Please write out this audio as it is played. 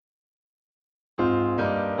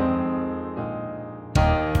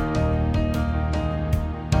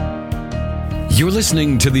You're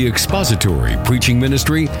listening to the expository preaching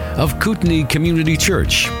ministry of Kootenai Community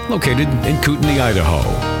Church, located in Kootenai,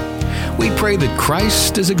 Idaho. We pray that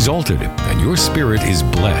Christ is exalted and your spirit is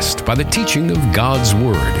blessed by the teaching of God's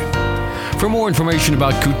Word. For more information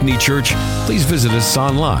about Kootenai Church, please visit us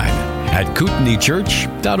online at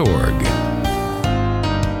kootenaichurch.org.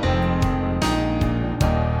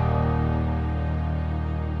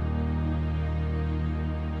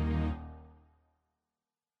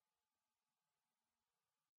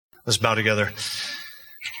 Let's bow together.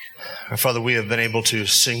 Our Father, we have been able to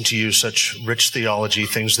sing to you such rich theology,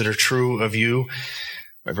 things that are true of you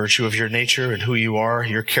by virtue of your nature and who you are,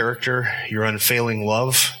 your character, your unfailing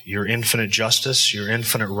love, your infinite justice, your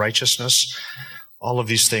infinite righteousness. All of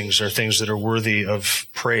these things are things that are worthy of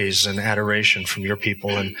praise and adoration from your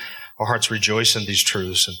people, and our hearts rejoice in these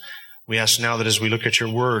truths. And we ask now that as we look at your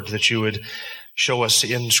word, that you would show us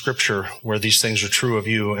in Scripture where these things are true of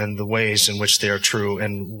you and the ways in which they are true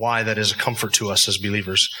and why that is a comfort to us as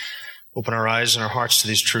believers. Open our eyes and our hearts to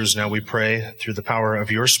these truths now, we pray, through the power of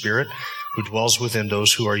your Spirit who dwells within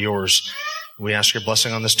those who are yours. We ask your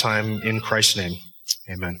blessing on this time in Christ's name.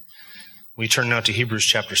 Amen. We turn now to Hebrews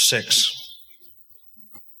chapter 6.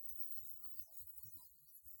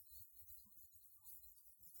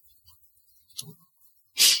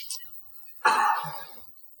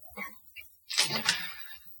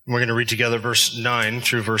 We're going to read together verse 9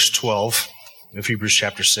 through verse 12 of Hebrews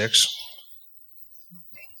chapter 6.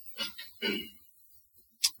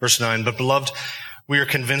 Verse 9, but beloved, we are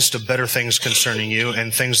convinced of better things concerning you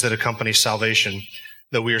and things that accompany salvation,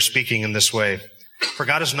 that we are speaking in this way. For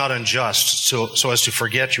God is not unjust so as to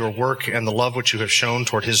forget your work and the love which you have shown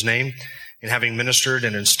toward his name in having ministered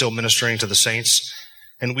and in still ministering to the saints.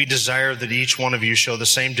 And we desire that each one of you show the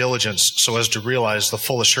same diligence so as to realize the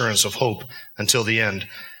full assurance of hope until the end,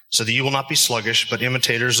 so that you will not be sluggish, but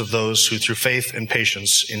imitators of those who through faith and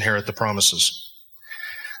patience inherit the promises.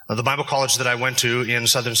 The Bible college that I went to in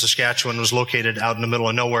southern Saskatchewan was located out in the middle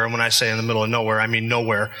of nowhere. And when I say in the middle of nowhere, I mean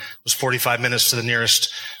nowhere. It was 45 minutes to the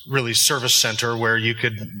nearest really service center where you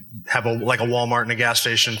could have like a Walmart and a gas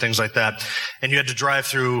station, things like that. And you had to drive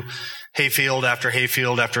through hayfield after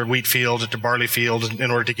wheat field after barley field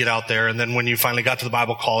in order to get out there. And then when you finally got to the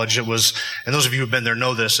Bible college, it was, and those of you who've been there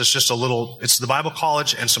know this, it's the Bible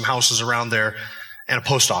college and some houses around there and a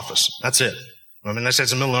post office. That's it. I mean, I said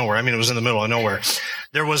it's in the middle of nowhere. I mean, it was in the middle of nowhere.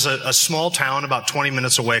 There was a small town about 20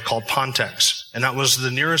 minutes away called Pontex, and that was the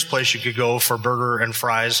nearest place you could go for burger and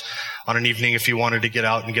fries on an evening if you wanted to get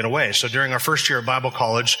out and get away. So during our first year at Bible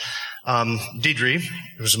college, Deidre,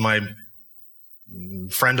 who was my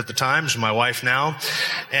friend at the time, is my wife now,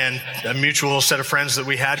 and a mutual set of friends that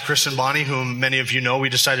we had, Chris and Bonnie, whom many of you know, we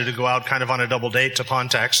decided to go out kind of on a double date to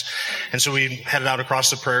Pontex. And so we headed out across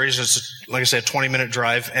the prairies. It's, like I said, a 20-minute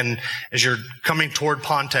drive. And as you're coming toward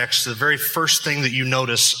Pontex, the very first thing that you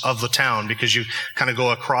notice of the town, because you kind of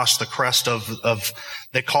go across the crest of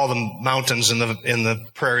they call them mountains in the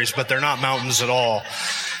prairies, but they're not mountains at all.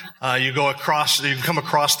 You come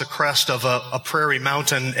across the crest of a prairie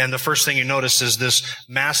mountain, and the first thing you notice is this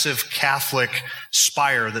massive Catholic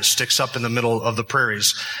spire that sticks up in the middle of the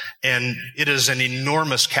prairies. And it is an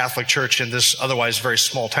enormous Catholic church in this otherwise very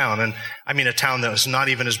small town. And I mean a town that was not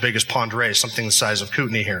even as big as Pend Oreille, something the size of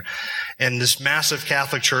Kootenai here. And this massive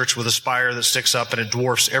Catholic church with a spire that sticks up and it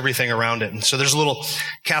dwarfs everything around it. And so there's a little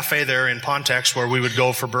cafe there in Pontex where we would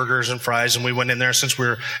go for burgers and fries. And we went in there. Since we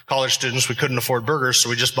were college students, we couldn't afford burgers.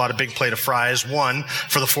 So we just bought a big plate of fries, one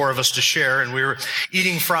for the four of us to share. And we were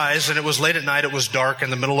eating fries, and it was late at night. It was dark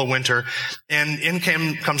in the middle of winter. And in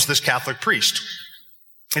comes this Catholic priest.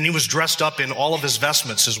 And he was dressed up in all of his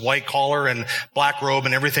vestments, his white collar and black robe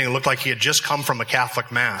and everything. It looked like he had just come from a Catholic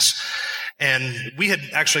mass. And we had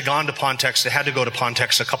actually gone to Pontex. I had to go to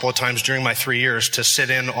Pontex a couple of times during my 3 years to sit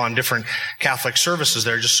in on different Catholic services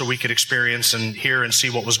there, just so we could experience and hear and see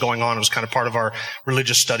what was going on. It was kind of part of our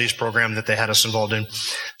religious studies program that they had us involved in.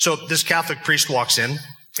 So this Catholic priest walks in,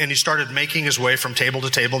 and he started making his way from table to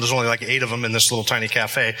table. There's only like 8 of them in this little tiny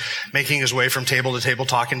cafe, making his way from table to table,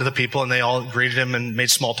 talking to the people, and they all greeted him and made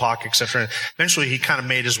small talk, etc. Eventually, he kind of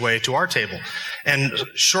made his way to our table. And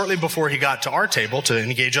shortly before he got to our table to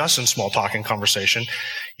engage us in small talk and conversation,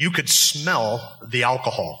 you could smell the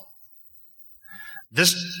alcohol.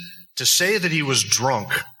 To say that he was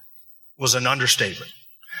drunk was an understatement.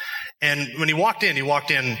 And when he walked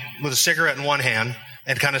in with a cigarette in one hand,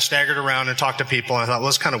 and kind of staggered around and talked to people. And I thought, well,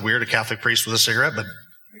 it's kind of weird, a Catholic priest with a cigarette, but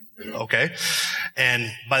okay.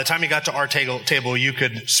 And by the time he got to our table, you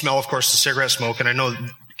could smell, of course, the cigarette smoke. And I know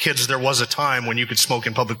kids, there was a time when you could smoke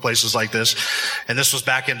in public places like this, and this was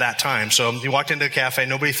back in that time. So he walked into a cafe.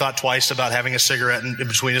 Nobody thought twice about having a cigarette in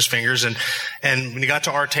between his fingers, and when he got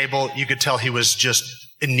to our table, you could tell he was just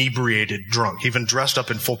inebriated, drunk, even dressed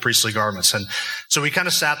up in full priestly garments. And so we kind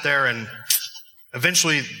of sat there, and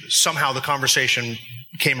eventually, somehow the conversation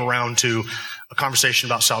came around to a conversation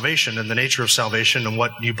about salvation and the nature of salvation and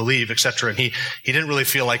what you believe, etc. And he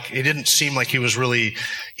didn't seem like he was really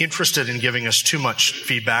interested in giving us too much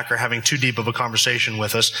feedback or having too deep of a conversation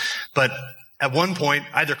with us. But at one point,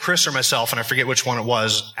 either Chris or myself, and I forget which one it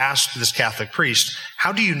was, asked this Catholic priest,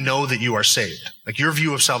 how do you know that you are saved? Like, your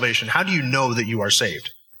view of salvation, how do you know that you are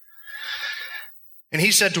saved? And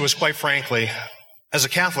he said to us, quite frankly, as a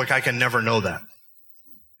Catholic, I can never know that.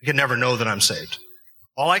 I can never know that I'm saved.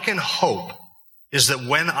 All I can hope is that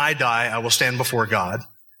when I die, I will stand before God,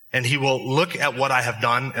 and he will look at what I have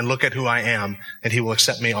done and look at who I am, and he will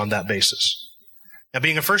accept me on that basis. Now,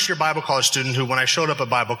 being a first-year Bible college student who, when I showed up at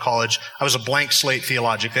Bible college, I was a blank slate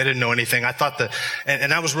theologic. I didn't know anything. I thought that,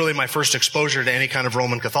 and that was really my first exposure to any kind of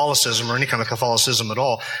Roman Catholicism or any kind of Catholicism at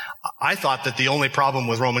all. I thought that the only problem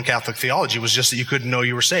with Roman Catholic theology was just that you couldn't know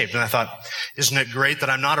you were saved. And I thought, isn't it great that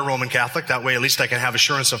I'm not a Roman Catholic? That way, at least I can have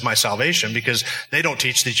assurance of my salvation, because they don't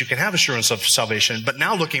teach that you can have assurance of salvation. But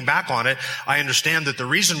now, looking back on it, I understand that the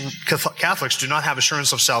reason Catholics do not have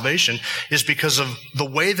assurance of salvation is because of the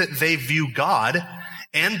way that they view God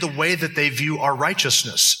and the way that they view our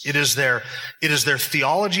righteousness. It is their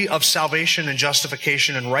theology of salvation and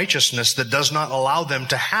justification and righteousness that does not allow them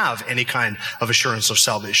to have any kind of assurance of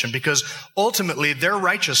salvation, because ultimately their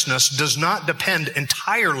righteousness does not depend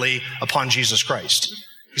entirely upon Jesus Christ.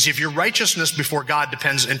 Because if your righteousness before God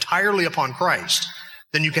depends entirely upon Christ,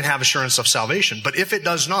 then you can have assurance of salvation. But if it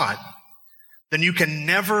does not, then you can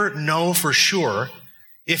never know for sure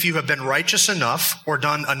if you have been righteous enough or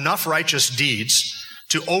done enough righteous deeds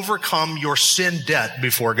to overcome your sin debt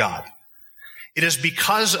before God. It is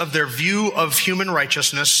because of their view of human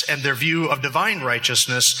righteousness and their view of divine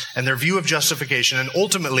righteousness and their view of justification and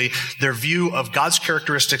ultimately their view of God's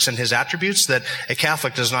characteristics and his attributes that a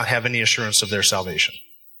Catholic does not have any assurance of their salvation.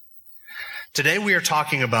 Today we are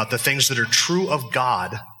talking about the things that are true of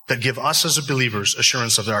God that give us as believers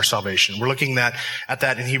assurance of our salvation. We're looking at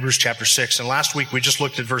that in Hebrews chapter 6. And last week we just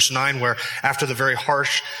looked at verse 9, where after the very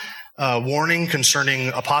harsh warning concerning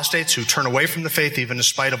apostates who turn away from the faith, even in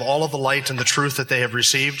spite of all of the light and the truth that they have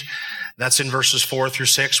received. That's in verses 4 through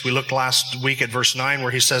 6. We looked last week at verse 9, where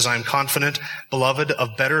he says, I am confident, beloved,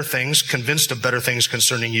 of better things, convinced of better things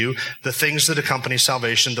concerning you, the things that accompany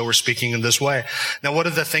salvation, though we're speaking in this way. Now, what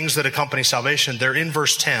are the things that accompany salvation? They're in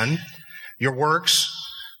verse 10, your works,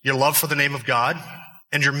 your love for the name of God,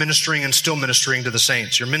 and you're ministering and still ministering to the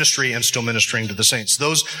saints. Your ministry and still ministering to the saints.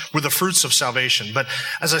 Those were the fruits of salvation. But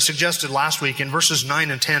as I suggested last week, in verses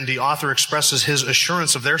 9 and 10, the author expresses his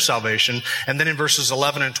assurance of their salvation. And then in verses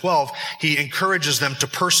 11 and 12, he encourages them to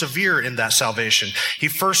persevere in that salvation. He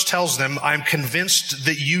first tells them, I'm convinced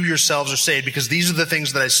that you yourselves are saved because these are the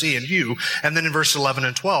things that I see in you. And then in verse 11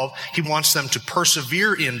 and 12, he wants them to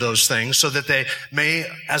persevere in those things so that they may,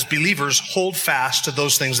 as believers, hold fast to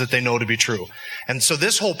those things that they know to be true. And so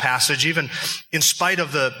this whole passage, even in spite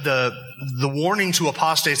of the warning to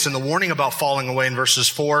apostates and the warning about falling away in verses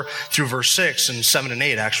 4 through verse 6 and 7 and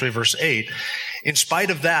 8, actually verse 8, in spite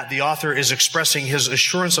of that, the author is expressing his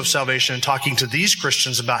assurance of salvation and talking to these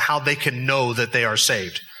Christians about how they can know that they are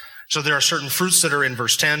saved. So there are certain fruits that are in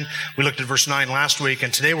verse 10. We looked at verse 9 last week,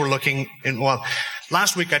 and today we're looking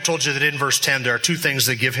last week I told you that in verse 10 there are two things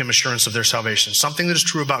that give him assurance of their salvation. Something that is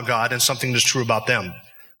true about God and something that is true about them.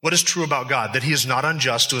 What is true about God? That he is not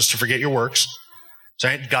unjust to us to forget your works.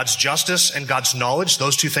 Right? God's justice and God's knowledge,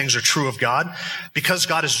 those two things are true of God. Because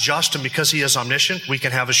God is just and because he is omniscient, we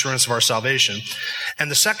can have assurance of our salvation. And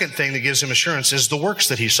the second thing that gives him assurance is the works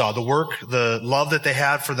that he saw, the love that they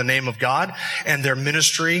had for the name of God, and their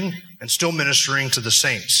ministering and still ministering to the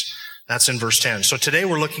saints. That's in verse 10. So today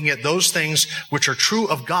we're looking at those things which are true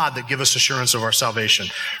of God that give us assurance of our salvation.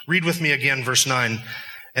 Read with me again verse 9.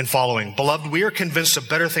 And following. Beloved, we are convinced of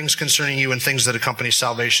better things concerning you and things that accompany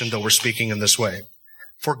salvation, though we're speaking in this way.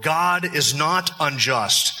 For God is not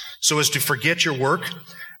unjust, so as to forget your work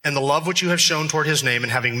and the love which you have shown toward his name in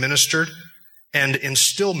having ministered and in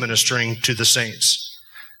still ministering to the saints.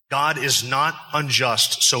 God is not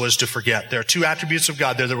unjust, so as to forget. There are two attributes of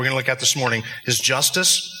God there that we're going to look at this morning. His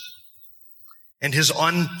justice and his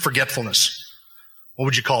unforgetfulness. What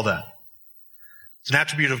would you call that? It's an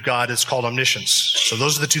attribute of God. It's called omniscience. So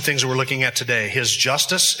those are the two things that we're looking at today, his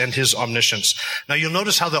justice and his omniscience. Now you'll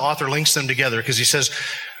notice how the author links them together because he says,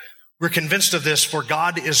 we're convinced of this, for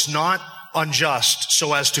God is not unjust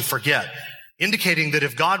so as to forget. indicating that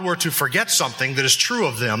if God were to forget something that is true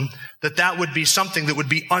of them, that would be something that would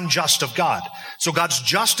be unjust of God. So God's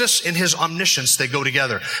justice and his omniscience, they go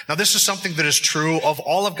together. Now, this is something that is true of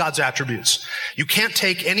all of God's attributes. You can't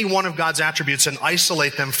take any one of God's attributes and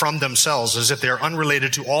isolate them from themselves as if they are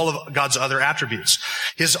unrelated to all of God's other attributes.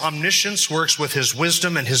 His omniscience works with his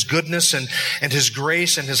wisdom and his goodness and his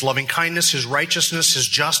grace and his loving kindness, his righteousness, his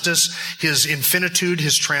justice, his infinitude,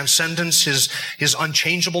 his transcendence, his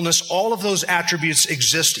unchangeableness. All of those attributes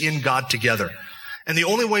exist in God together. And the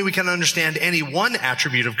only way we can understand any one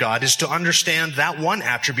attribute of God is to understand that one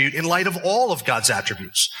attribute in light of all of God's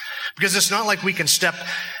attributes. Because it's not like we can step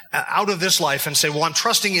out of this life and say, well, I'm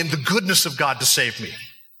trusting in the goodness of God to save me.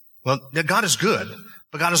 Well, God is good,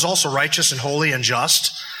 but God is also righteous and holy and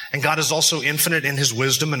just. And God is also infinite in his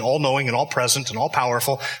wisdom and all-knowing and all-present and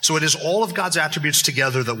all-powerful. So it is all of God's attributes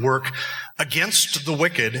together that work against the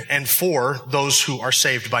wicked and for those who are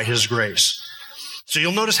saved by his grace. So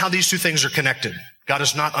you'll notice how these two things are connected. God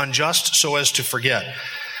is not unjust so as to forget.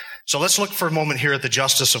 So let's look for a moment here at the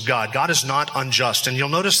justice of God. God is not unjust. And you'll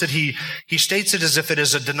notice that he states it as if it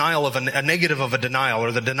is a denial of a negative of a denial,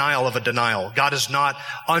 or the denial of a denial. God is not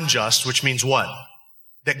unjust, which means what?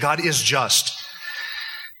 That God is just.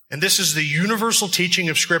 And this is the universal teaching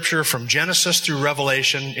of Scripture from Genesis through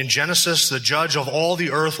Revelation. In Genesis, the judge of all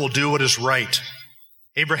the earth will do what is right.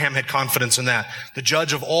 Abraham had confidence in that. The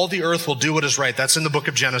judge of all the earth will do what is right. That's in the book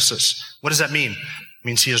of Genesis. What does that mean? It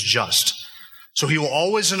means he is just. So he will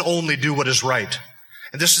always and only do what is right.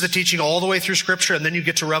 And this is the teaching all the way through Scripture. And then you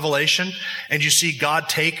get to Revelation, and you see God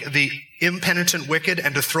take the impenitent wicked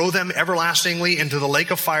and to throw them everlastingly into the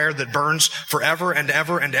lake of fire that burns forever and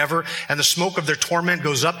ever and ever. And the smoke of their torment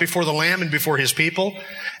goes up before the Lamb and before his people,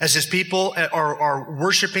 as his people are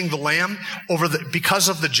worshiping the Lamb because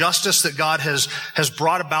of the justice that God has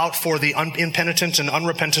brought about for the impenitent and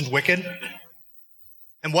unrepentant wicked.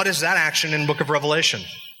 And what is that action in the book of Revelation?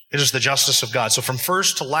 It is the justice of God. So from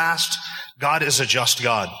first to last, God is a just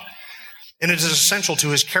God. And it is essential to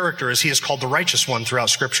his character as he is called the righteous one throughout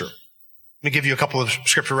Scripture. Let me give you a couple of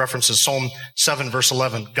Scripture references. Psalm 7, verse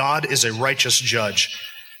 11. God is a righteous judge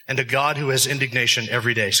and a God who has indignation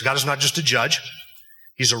every day. So God is not just a judge.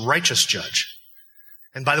 He's a righteous judge.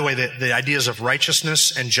 And by the way, the ideas of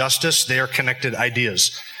righteousness and justice, they are connected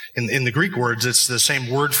ideas. In the Greek words, it's the same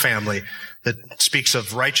word family that speaks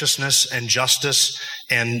of righteousness and justice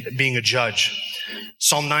and being a judge.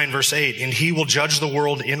 Psalm 9, verse 8, and he will judge the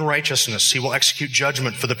world in righteousness. He will execute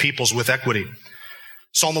judgment for the peoples with equity.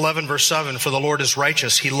 Psalm 11, verse 7, for the Lord is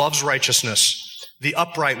righteous. He loves righteousness. The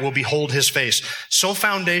upright will behold his face. So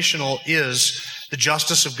foundational is the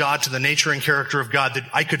justice of God to the nature and character of God that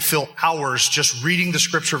I could fill hours just reading the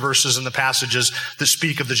Scripture verses and the passages that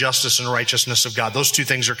speak of the justice and righteousness of God. Those two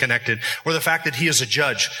things are connected. Or the fact that he is a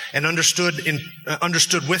judge, and understood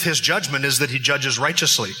with his judgment is that he judges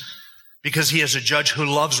righteously, because he is a judge who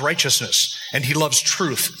loves righteousness, and he loves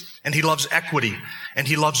truth, and he loves equity, and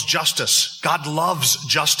he loves justice. God loves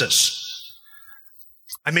justice.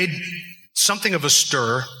 I made something of a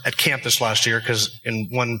stir at campus last year because in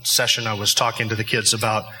one session I was talking to the kids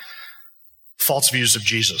about false views of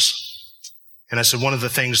Jesus. And I said one of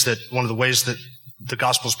the ways that the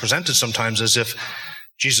gospel is presented sometimes is if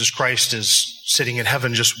Jesus Christ is sitting in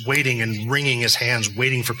heaven just waiting and wringing his hands,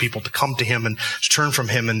 waiting for people to come to him and turn from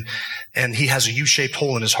him. And he has a U-shaped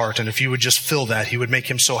hole in his heart. And if you would just fill that, he would make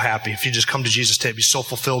him so happy. If you just come to Jesus today, be so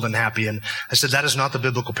fulfilled and happy. And I said, that is not the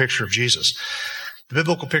biblical picture of Jesus. The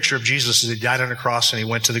biblical picture of Jesus is he died on a cross and he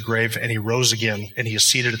went to the grave and he rose again and he is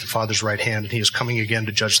seated at the Father's right hand and he is coming again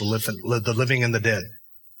to judge the living and the dead.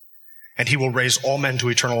 And he will raise all men to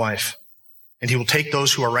eternal life. And he will take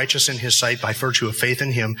those who are righteous in his sight by virtue of faith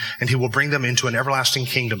in him, and he will bring them into an everlasting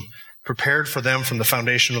kingdom prepared for them from the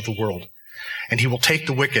foundation of the world. And he will take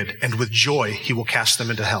the wicked, and with joy he will cast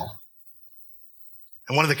them into hell.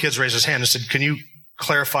 And one of the kids raised his hand and said, can you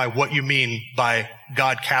clarify what you mean by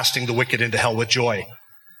God casting the wicked into hell with joy?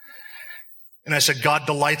 And I said, God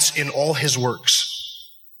delights in all his works.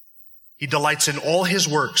 He delights in all his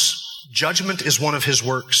works. Judgment is one of his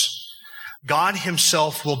works. God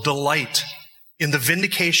himself will delight in the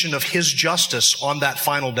vindication of his justice on that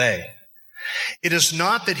final day. It is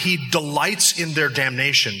not that he delights in their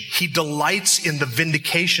damnation. He delights in the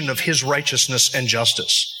vindication of his righteousness and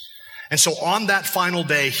justice. And so on that final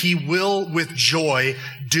day, he will with joy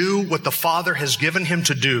do what the Father has given him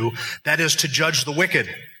to do, that is to judge the wicked.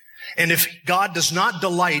 And if God does not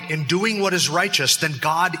delight in doing what is righteous, then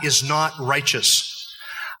God is not righteous.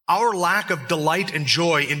 Our lack of delight and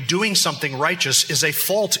joy in doing something righteous is a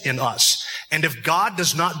fault in us. And if God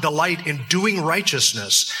does not delight in doing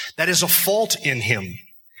righteousness, that is a fault in him.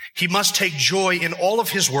 He must take joy in all of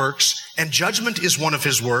his works, and judgment is one of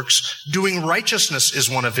his works. Doing righteousness is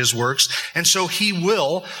one of his works. And so he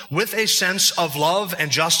will, with a sense of love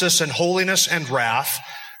and justice and holiness and wrath,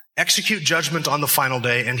 execute judgment on the final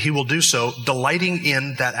day, and he will do so delighting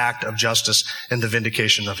in that act of justice and the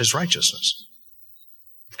vindication of his righteousness.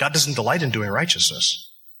 If God doesn't delight in doing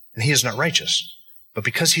righteousness, then he is not righteous. But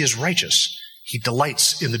because he is righteous, he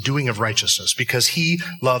delights in the doing of righteousness because he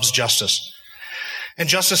loves justice. And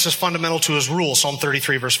justice is fundamental to his rule. Psalm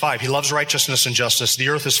 33, verse 5. He loves righteousness and justice. The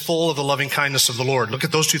earth is full of the loving kindness of the Lord. Look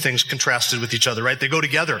at those two things contrasted with each other, right? They go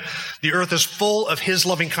together. The earth is full of his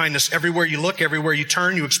loving kindness. Everywhere you look, everywhere you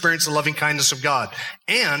turn, you experience the loving kindness of God.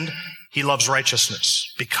 And he loves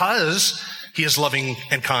righteousness. Because he is loving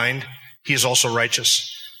and kind, he is also righteous.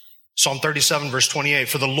 Psalm 37, verse 28.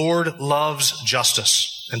 For the Lord loves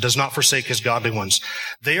justice and does not forsake his godly ones.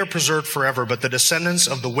 They are preserved forever, but the descendants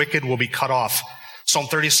of the wicked will be cut off. Psalm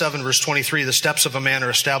 37, verse 23, the steps of a man are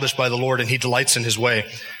established by the Lord, and he delights in his way.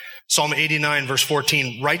 Psalm 89, verse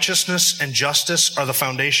 14, righteousness and justice are the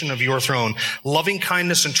foundation of your throne. Loving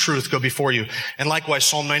kindness and truth go before you. And likewise,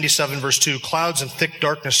 Psalm 97, verse 2, clouds and thick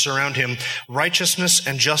darkness surround him. Righteousness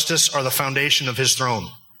and justice are the foundation of his throne.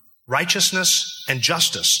 Righteousness and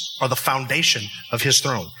justice are the foundation of his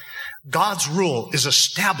throne. God's rule is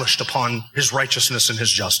established upon his righteousness and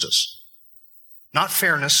his justice. Not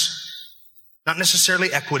fairness, not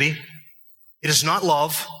necessarily equity. It is not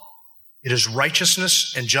love. It is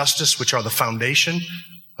righteousness and justice, which are the foundation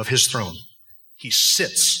of his throne. He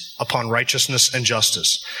sits upon righteousness and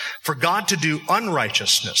justice. For God to do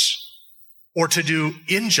unrighteousness or to do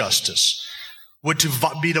injustice would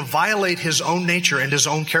be to violate his own nature and his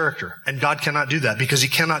own character. And God cannot do that because he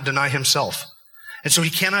cannot deny himself. And so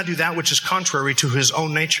he cannot do that which is contrary to his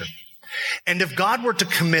own nature. And if God were to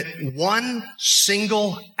commit one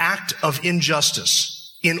single act of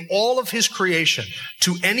injustice in all of his creation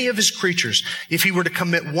to any of his creatures, if he were to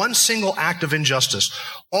commit one single act of injustice,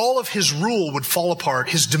 all of his rule would fall apart,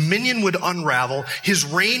 his dominion would unravel, his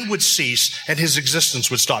reign would cease, and his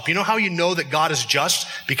existence would stop. You know how you know that God is just?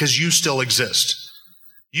 Because you still exist.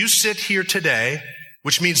 You sit here today,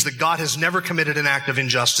 which means that God has never committed an act of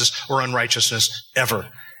injustice or unrighteousness ever.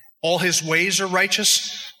 All his ways are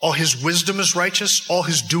righteous. All his wisdom is righteous. All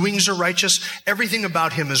his doings are righteous. Everything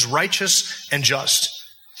about him is righteous and just.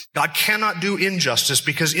 God cannot do injustice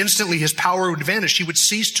because instantly his power would vanish. He would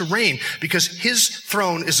cease to reign because his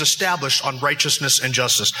throne is established on righteousness and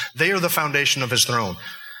justice. They are the foundation of his throne.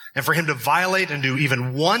 And for him to violate and do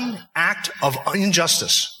even one act of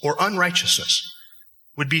injustice or unrighteousness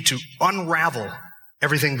would be to unravel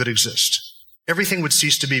everything that exists. Everything would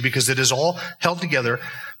cease to be because it is all held together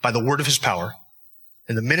by the word of his power.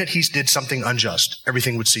 And the minute he did something unjust,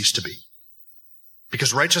 everything would cease to be.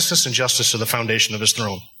 Because righteousness and justice are the foundation of his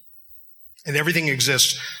throne. And everything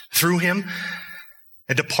exists through him.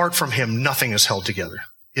 And apart from him, nothing is held together.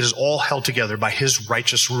 It is all held together by his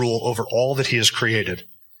righteous rule over all that he has created.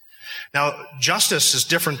 Now, justice is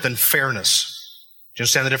different than fairness. Do you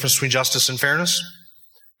understand the difference between justice and fairness?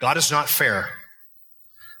 God is not fair.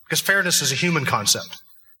 Because fairness is a human concept.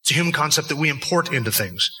 It's a human concept that we import into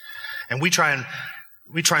things. And we try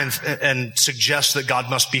and suggest that God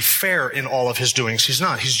must be fair in all of his doings. He's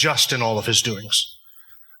not. He's just in all of his doings.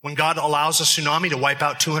 When God allows a tsunami to wipe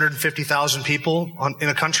out 250,000 people in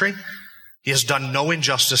a country, he has done no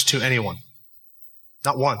injustice to anyone.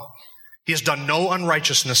 Not one. He has done no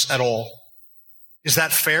unrighteousness at all. Is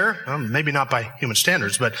that fair? Well, maybe not by human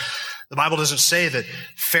standards, but the Bible doesn't say that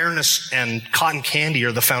fairness and cotton candy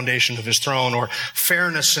are the foundation of his throne, or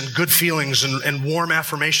fairness and good feelings and warm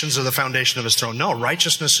affirmations are the foundation of his throne. No,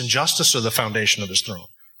 righteousness and justice are the foundation of his throne.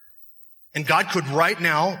 And God could right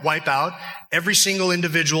now wipe out every single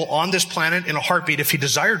individual on this planet in a heartbeat if he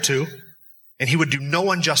desired to, and he would do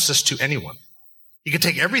no injustice to anyone. He could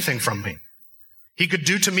take everything from me. He could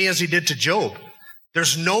do to me as he did to Job.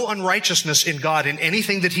 There's no unrighteousness in God in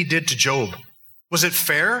anything that he did to Job. Was it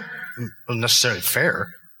fair? Not necessarily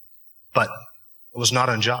fair, but it was not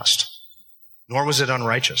unjust, nor was it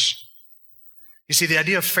unrighteous. You see, the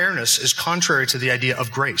idea of fairness is contrary to the idea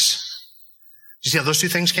of grace. You see how those two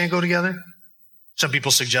things can't go together? Some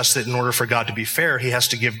people suggest that in order for God to be fair, he has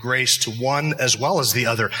to give grace to one as well as the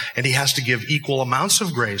other, and he has to give equal amounts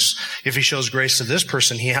of grace. If he shows grace to this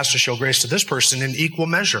person, he has to show grace to this person in equal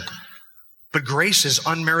measure. But grace is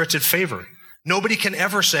unmerited favor. Nobody can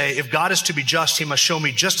ever say, if God is to be just, he must show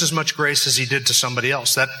me just as much grace as he did to somebody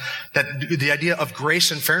else. That the idea of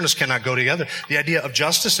grace and fairness cannot go together. The idea of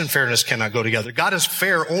justice and fairness cannot go together. God is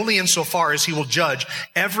fair only insofar as he will judge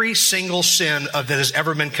every single sin that has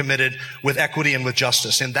ever been committed with equity and with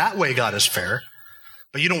justice. In that way, God is fair.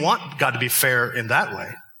 But you don't want God to be fair in that way,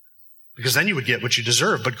 because then you would get what you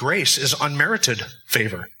deserve. But grace is unmerited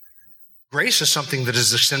favor. Grace is something that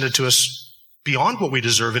is extended to us beyond what we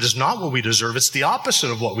deserve. It is not what we deserve. It's the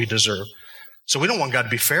opposite of what we deserve. So we don't want God to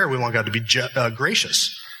be fair. We want God to be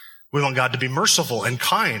gracious. We want God to be merciful and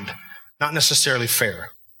kind, not necessarily fair.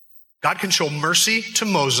 God can show mercy to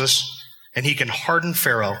Moses, and he can harden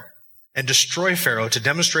Pharaoh and destroy Pharaoh to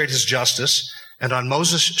demonstrate his justice, and on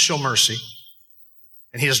Moses show mercy.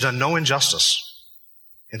 And he has done no injustice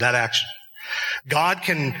in that action. God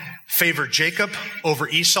can favor Jacob over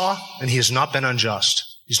Esau, and he has not been unjust.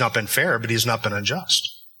 He's not been fair, but he has not been unjust.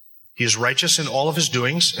 He is righteous in all of his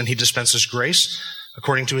doings, and he dispenses grace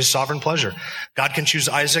according to his sovereign pleasure. God can choose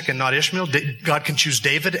Isaac and not Ishmael. God can choose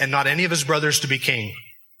David and not any of his brothers to be king.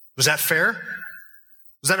 Was that fair?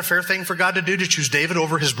 Was that a fair thing for God to do, to choose David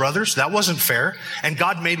over his brothers? That wasn't fair. And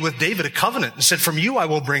God made with David a covenant and said, from you I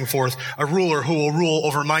will bring forth a ruler who will rule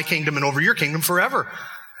over my kingdom and over your kingdom forever.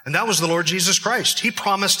 And that was the Lord Jesus Christ. He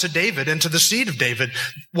promised to David and to the seed of David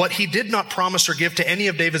what he did not promise or give to any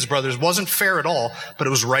of David's brothers. It wasn't fair at all, but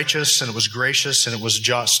it was righteous and it was gracious and it was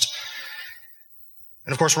just.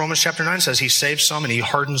 And of course, Romans chapter 9 says he saves some and he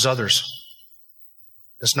hardens others.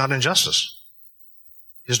 It's not injustice.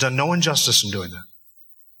 He has done no injustice in doing that.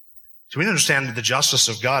 So we understand the justice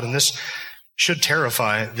of God, and this should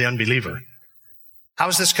terrify the unbeliever. How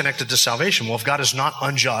is this connected to salvation? Well, if God is not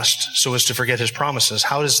unjust so as to forget his promises,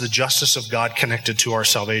 how is the justice of God connected to our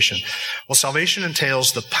salvation? Well, salvation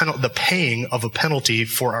entails the paying of a penalty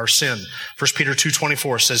for our sin. 1 Peter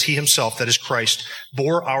 2:24 says he himself, that is Christ,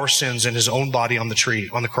 bore our sins in his own body on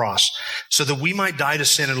the cross, so that we might die to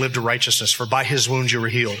sin and live to righteousness, for by his wounds you were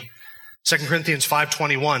healed. 2 Corinthians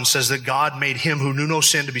 5:21 says that God made him who knew no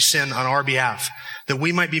sin to be sin on our behalf, that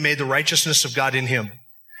we might be made the righteousness of God in him.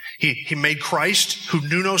 He made Christ, who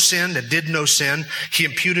knew no sin and did no sin, he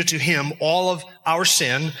imputed to him all of our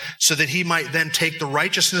sin so that he might then take the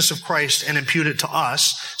righteousness of Christ and impute it to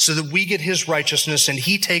us so that we get his righteousness and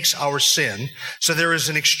he takes our sin. So there is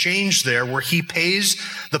an exchange there where he pays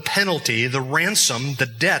the penalty, the ransom, the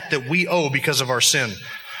debt that we owe because of our sin.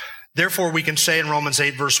 Therefore, we can say in Romans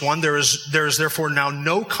 8 verse 1, there is therefore now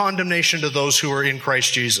no condemnation to those who are in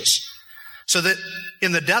Christ Jesus. So that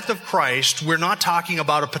in the death of Christ, we're not talking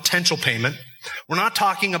about a potential payment. We're not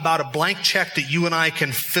talking about a blank check that you and I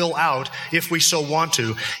can fill out if we so want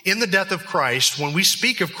to. In the death of Christ, when we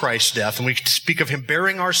speak of Christ's death and we speak of him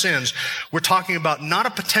bearing our sins, we're talking about not a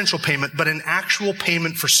potential payment, but an actual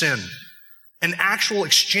payment for sin. An actual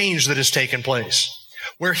exchange that has taken place,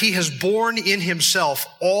 where he has borne in himself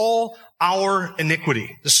all our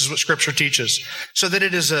iniquity. This is what Scripture teaches. So that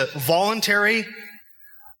it is a voluntary,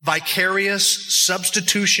 vicarious,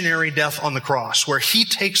 substitutionary death on the cross, where he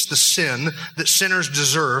takes the sin that sinners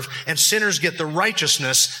deserve and sinners get the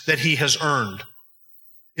righteousness that he has earned.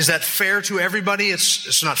 Is that fair to everybody?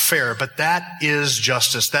 It's not fair, but that is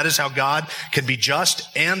justice. That is how God can be just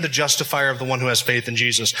and the justifier of the one who has faith in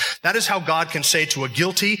Jesus. That is how God can say to a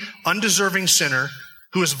guilty, undeserving sinner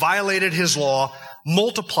who has violated his law,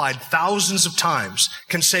 multiplied thousands of times,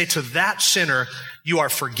 can say to that sinner, you are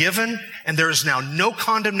forgiven, and there is now no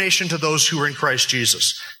condemnation to those who are in Christ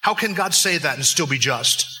Jesus. How can God say that and still be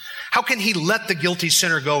just? How can he let the guilty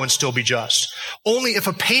sinner go and still be just? Only if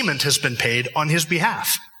a payment has been paid on his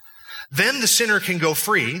behalf. Then the sinner can go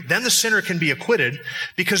free. Then the sinner can be acquitted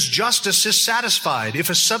because justice is satisfied.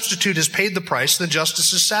 If a substitute has paid the price, then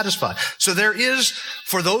justice is satisfied. So there is,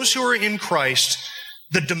 for those who are in Christ,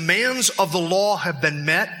 the demands of the law have been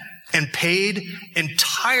met and paid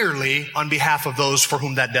entirely on behalf of those for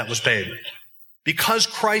whom that debt was paid. Because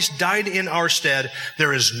Christ died in our stead,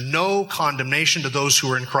 there is no condemnation to those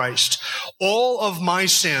who are in Christ. All of my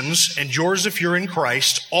sins, and yours if you're in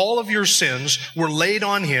Christ, all of your sins were laid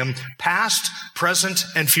on him, past, present,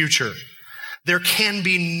 and future. There can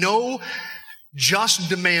be no just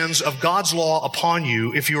demands of God's law upon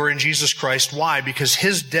you if you are in Jesus Christ. Why? Because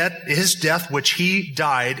his death which he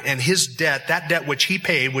died, and his debt, that debt which he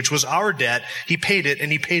paid, which was our debt, he paid it, and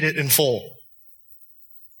he paid it in full.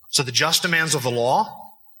 So the just demands of the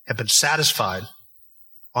law have been satisfied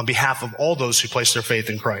on behalf of all those who place their faith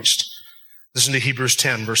in Christ. Listen to Hebrews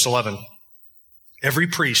 10, verse 11. Every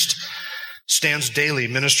priest stands daily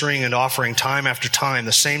ministering and offering time after time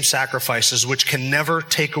the same sacrifices which can never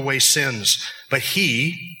take away sins. But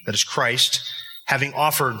he, that is Christ, having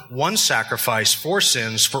offered one sacrifice for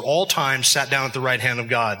sins for all time, sat down at the right hand of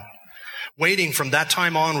God, waiting from that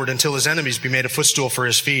time onward until his enemies be made a footstool for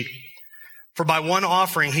his feet. For by one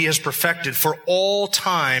offering he has perfected for all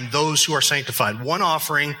time those who are sanctified. One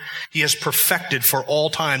offering he has perfected for all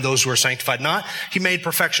time those who are sanctified. Not he made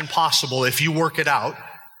perfection possible if you work it out,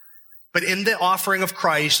 but in the offering of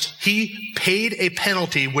Christ, he paid a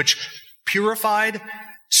penalty which purified,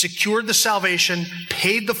 secured the salvation,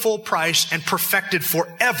 paid the full price, and perfected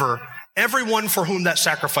forever everyone for whom that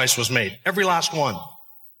sacrifice was made. Every last one.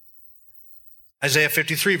 Isaiah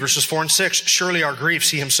 53 verses 4 and 6, surely our griefs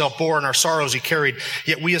he himself bore and our sorrows he carried,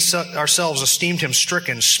 yet we ourselves esteemed him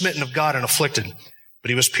stricken, smitten of God and afflicted. But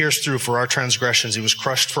he was pierced through for our transgressions, he was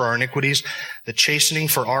crushed for our iniquities, the chastening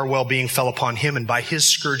for our well-being fell upon him, and by his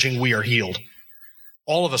scourging we are healed.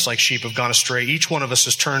 All of us like sheep have gone astray, each one of us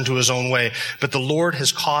has turned to his own way, but the Lord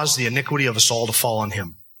has caused the iniquity of us all to fall on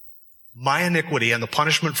him. My iniquity and the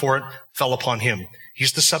punishment for it fell upon him.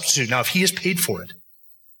 He's the substitute. Now if he has paid for it,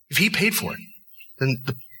 then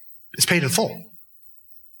it's paid in full.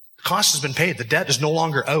 The cost has been paid. The debt is no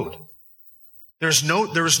longer owed. There is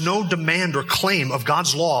no demand or claim of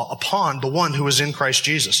God's law upon the one who is in Christ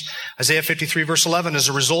Jesus. Isaiah 53 verse 11, as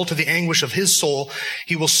a result of the anguish of his soul,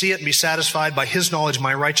 he will see it and be satisfied. By his knowledge,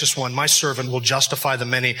 my righteous one, my servant, will justify the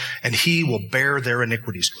many, and he will bear their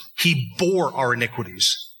iniquities. He bore our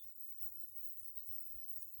iniquities.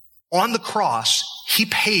 On the cross, he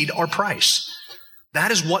paid our price. That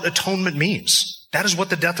is what atonement means. That is what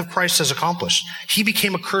the death of Christ has accomplished. He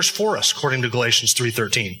became a curse for us, according to Galatians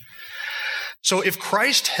 3:13. So if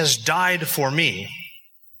Christ has died for me,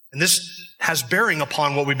 and this has bearing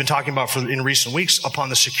upon what we've been talking about in recent weeks, upon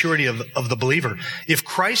the security of the believer. If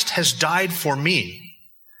Christ has died for me,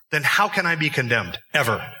 then how can I be condemned?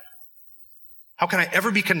 Ever. How can I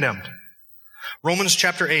ever be condemned? Romans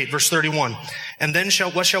chapter 8, verse 31. And then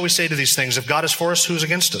what shall we say to these things? If God is for us, who is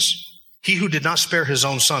against us? He who did not spare his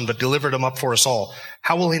own son, but delivered him up for us all,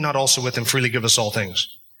 how will he not also with him freely give us all things?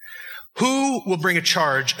 Who will bring a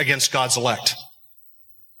charge against God's elect?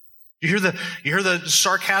 You hear the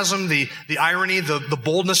sarcasm, the irony, the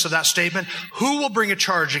boldness of that statement? Who will bring a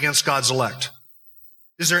charge against God's elect?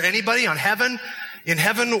 Is there anybody in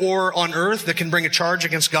heaven or on earth that can bring a charge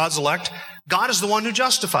against God's elect? God is the one who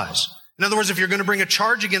justifies. In other words, if you're going to bring a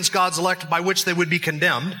charge against God's elect by which they would be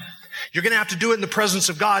condemned, you're going to have to do it in the presence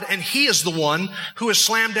of God, and he is the one who has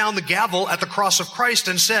slammed down the gavel at the cross of Christ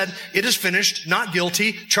and said, it is finished, not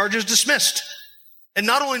guilty, charges dismissed. And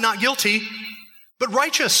not only not guilty, but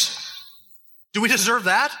righteous. Do we deserve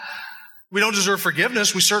that? We don't deserve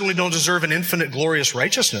forgiveness. We certainly don't deserve an infinite glorious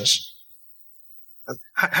righteousness.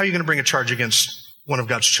 How are you going to bring a charge against one of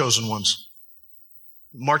God's chosen ones?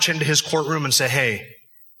 March into his courtroom and say, hey,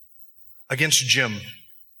 against Jim,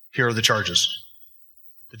 here are the charges.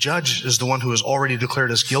 The judge is the one who is already declared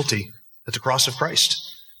us guilty at the cross of Christ.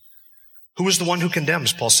 Who is the one who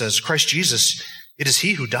condemns? Paul says, Christ Jesus. It is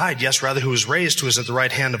he who died, yes, rather who is raised, who is at the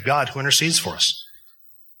right hand of God, who intercedes for us.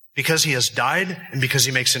 Because he has died, and because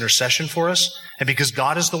he makes intercession for us, and because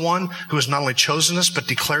God is the one who has not only chosen us, but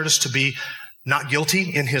declared us to be not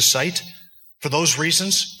guilty in his sight, for those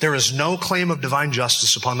reasons, there is no claim of divine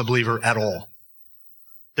justice upon the believer at all.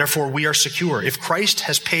 Therefore, we are secure. If Christ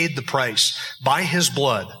has paid the price by his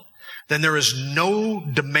blood, then there is no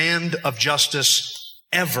demand of justice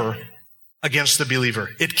ever against the believer.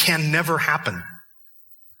 It can never happen.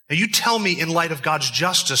 Now, you tell me, in light of God's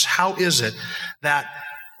justice, how is it that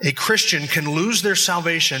a Christian can lose their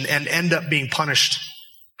salvation and end up being punished?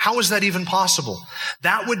 How is that even possible?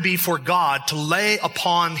 That would be for God to lay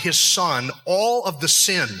upon his son all of the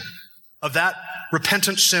sin of that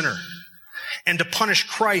repentant sinner, and to punish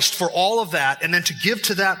Christ for all of that, and then to give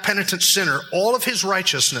to that penitent sinner all of his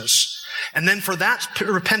righteousness, and then for that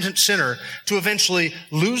repentant sinner to eventually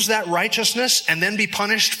lose that righteousness and then be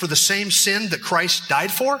punished for the same sin that Christ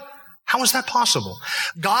died for? How is that possible?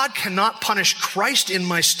 God cannot punish Christ in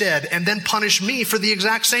my stead and then punish me for the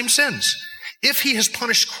exact same sins. If he has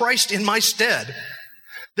punished Christ in my stead,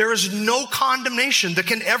 there is no condemnation that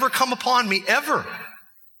can ever come upon me, ever.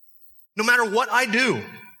 No matter what I do,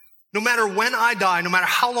 no matter when I die, no matter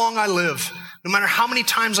how long I live, no matter how many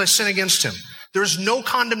times I sin against him, there is no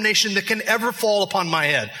condemnation that can ever fall upon my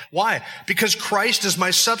head. Why? Because Christ, as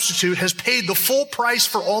my substitute, has paid the full price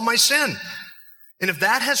for all my sin. And if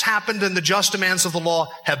that has happened, then the just demands of the law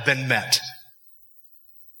have been met.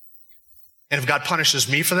 And if God punishes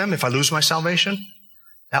me for them, if I lose my salvation,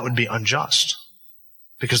 that would be unjust,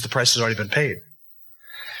 because the price has already been paid.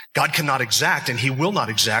 God cannot exact, and he will not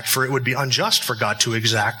exact, for it would be unjust for God to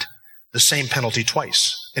exact the same penalty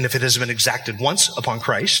twice. And if it has been exacted once upon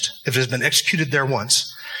Christ, if it has been executed there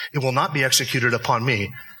once, it will not be executed upon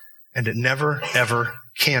me, and it never, ever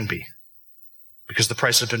can be, because the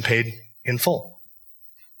price has been paid in full.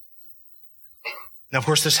 Now, of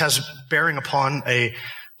course, this has bearing upon a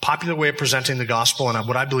popular way of presenting the gospel and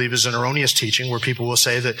what I believe is an erroneous teaching where people will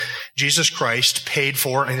say that Jesus Christ paid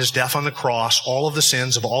for in his death on the cross all of the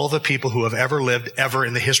sins of all of the people who have ever lived ever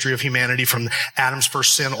in the history of humanity, from Adam's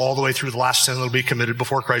first sin all the way through the last sin that will be committed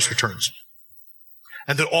before Christ returns.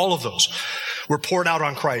 And that all of those were poured out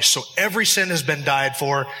on Christ. So every sin has been died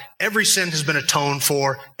for, every sin has been atoned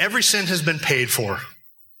for, every sin has been paid for.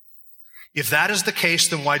 If that is the case,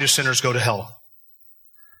 then why do sinners go to hell?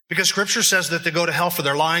 Because Scripture says that they go to hell for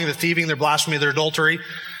their lying, their thieving, their blasphemy, their adultery,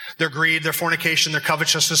 their greed, their fornication, their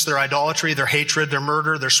covetousness, their idolatry, their hatred, their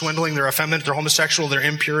murder, their swindling, their effeminate, their homosexual, their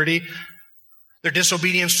impurity, their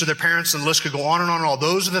disobedience to their parents, and the list could go on and on and on.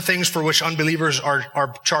 Those are the things for which unbelievers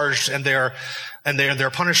are charged and they're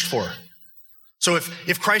punished for. So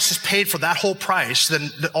if Christ has paid for that whole price, then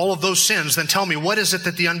all of those sins, then tell me, what is it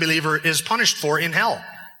that the unbeliever is punished for in hell?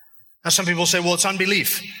 Now some people say, well, it's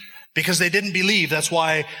unbelief. Because they didn't believe, that's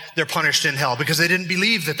why they're punished in hell. Because they didn't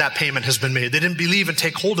believe that that payment has been made. They didn't believe and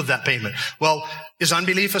take hold of that payment. Well, is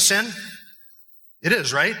unbelief a sin? It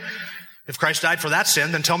is, right? If Christ died for that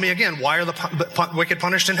sin, then tell me again, why are the wicked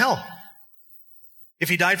punished in hell? If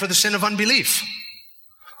he died for the sin of unbelief,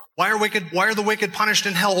 why are the wicked punished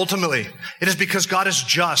in hell ultimately? It is because God is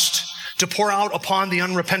just to pour out upon the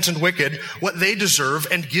unrepentant wicked what they deserve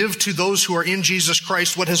and give to those who are in Jesus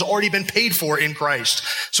Christ what has already been paid for in Christ.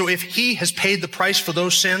 So if he has paid the price for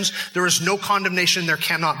those sins, there is no condemnation, there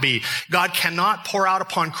cannot be. God cannot pour out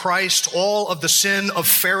upon Christ all of the sin of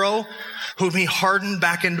Pharaoh, whom he hardened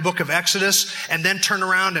back in the book of Exodus, and then turn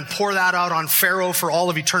around and pour that out on Pharaoh for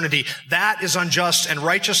all of eternity. That is unjust, and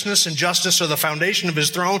righteousness and justice are the foundation of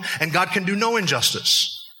his throne, and God can do no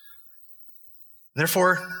injustice.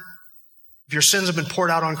 Therefore, if your sins have been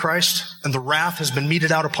poured out on Christ and the wrath has been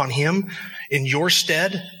meted out upon him in your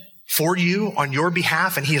stead, for you, on your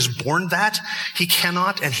behalf, and he has borne that, he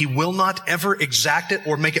cannot and he will not ever exact it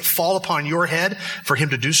or make it fall upon your head. For him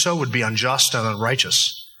to do so would be unjust and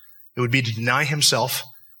unrighteous. It would be to deny himself,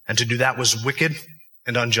 and to do that was wicked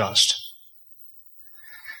and unjust.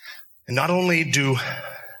 And not only do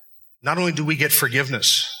we get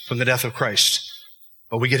forgiveness from the death of Christ,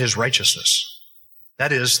 but we get his righteousness.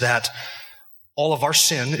 That is, that all of our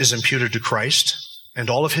sin is imputed to Christ, and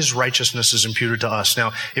all of his righteousness is imputed to us.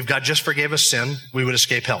 Now, if God just forgave us sin, we would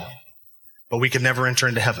escape hell. But we could never enter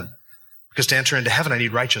into heaven. Because to enter into heaven, I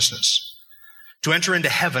need righteousness. To enter into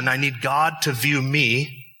heaven, I need God to view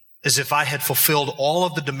me as if I had fulfilled all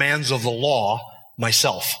of the demands of the law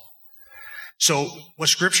myself. So what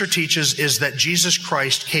Scripture teaches is that Jesus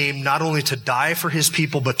Christ came not only to die for his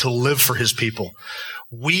people, but to live for his people.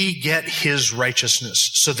 We get his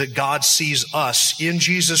righteousness so that God sees us in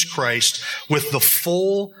Jesus Christ with the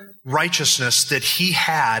full righteousness that he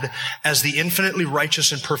had as the infinitely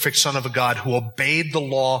righteous and perfect Son of a God who obeyed the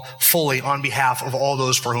law fully on behalf of all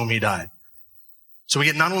those for whom he died. So we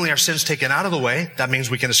get not only our sins taken out of the way, that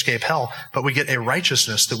means we can escape hell, but we get a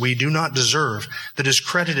righteousness that we do not deserve that is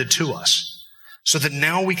credited to us. So that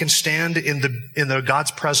now we can stand in the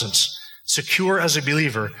God's presence, secure as a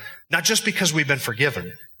believer, not just because we've been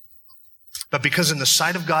forgiven, but because in the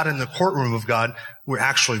sight of God, in the courtroom of God, we're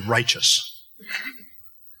actually righteous.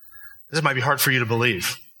 This might be hard for you to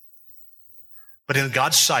believe. But in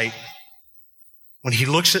God's sight, when he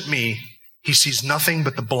looks at me, he sees nothing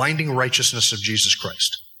but the blinding righteousness of Jesus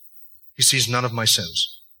Christ. He sees none of my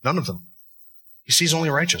sins. None of them. He sees only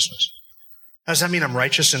righteousness. Does that mean I'm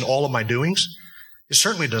righteous in all of my doings? It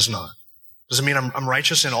certainly does not. Does it mean I'm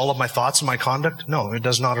righteous in all of my thoughts and my conduct? No, it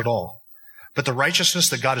does not at all. But the righteousness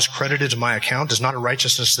that God has credited to my account is not a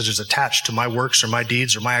righteousness that is attached to my works or my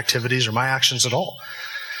deeds or my activities or my actions at all.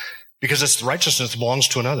 Because it's the righteousness that belongs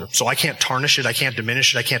to another. So I can't tarnish it, I can't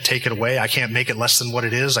diminish it, I can't take it away, I can't make it less than what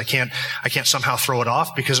it is, I can't somehow throw it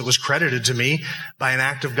off because it was credited to me by an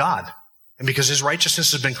act of God. And because his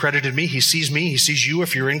righteousness has been credited to me, he sees you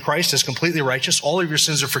if you're in Christ as completely righteous, all of your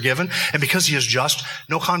sins are forgiven, and because he is just,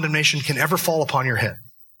 no condemnation can ever fall upon your head.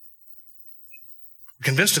 I'm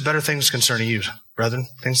convinced of better things concerning you, brethren,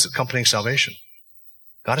 things accompanying salvation.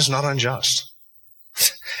 God is not unjust.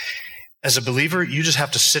 As a believer, you just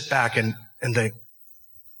have to sit back and think,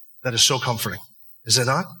 that is so comforting. Is it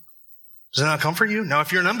not? Does it not comfort you? Now,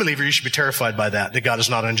 if you're an unbeliever, you should be terrified by that God is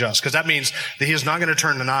not unjust, because that means that he is not going to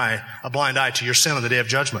turn a blind eye to your sin on the day of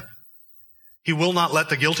judgment. He will not let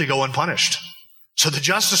the guilty go unpunished. So the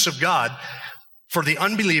justice of God For the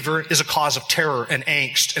unbeliever is a cause of terror and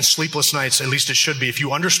angst and sleepless nights, at least it should be, if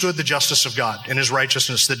you understood the justice of God and his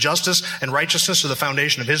righteousness. The justice and righteousness are the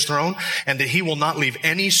foundation of his throne, and that he will not leave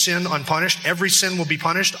any sin unpunished. Every sin will be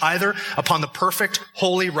punished either upon the perfect,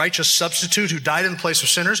 holy, righteous substitute who died in the place of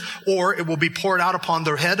sinners, or it will be poured out upon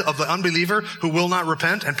the head of the unbeliever who will not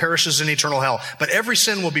repent and perishes in eternal hell. But every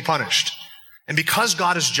sin will be punished. And because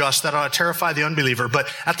God is just, that ought to terrify the unbeliever. But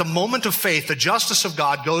at the moment of faith, the justice of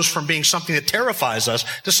God goes from being something that terrifies us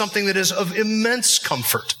to something that is of immense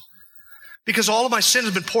comfort. Because all of my sin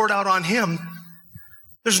has been poured out on him,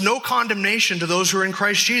 there's no condemnation to those who are in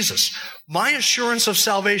Christ Jesus. My assurance of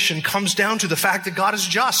salvation comes down to the fact that God is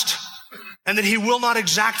just and that he will not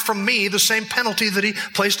exact from me the same penalty that he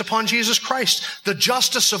placed upon Jesus Christ. The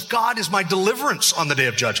justice of God is my deliverance on the day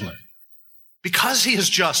of judgment. Because he is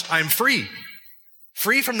just, I am free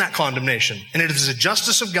from that condemnation. And it is the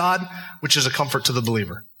justice of God which is a comfort to the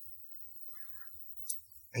believer.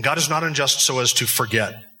 And God is not unjust so as to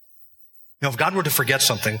forget. If God were to forget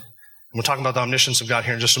something, and we'll talk about the omniscience of God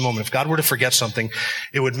here in just a moment, if God were to forget something,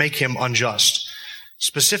 it would make him unjust.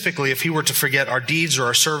 Specifically, if he were to forget our deeds or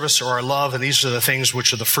our service or our love, and these are the things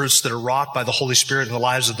which are the fruits that are wrought by the Holy Spirit in the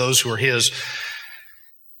lives of those who are his,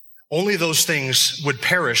 only those things would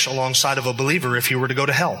perish alongside of a believer if he were to go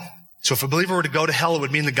to hell. So if a believer were to go to hell, it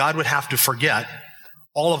would mean that God would have to forget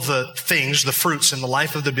all of the things, the fruits in the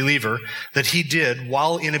life of the believer that he did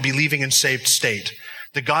while in a believing and saved state.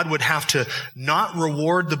 That God would have to not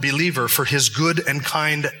reward the believer for his good and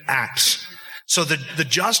kind acts. So the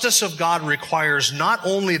justice of God requires not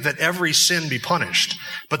only that every sin be punished,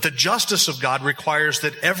 but the justice of God requires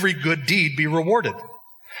that every good deed be rewarded.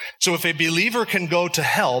 So if a believer can go to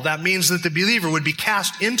hell, that means that the believer would be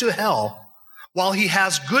cast into hell while he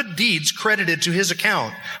has good deeds credited to his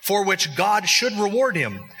account, for which God should reward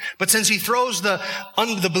him. But since he throws the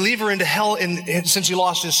believer into hell, since he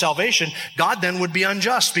lost his salvation, God then would be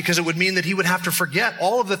unjust, because it would mean that he would have to forget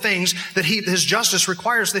all of the things that his justice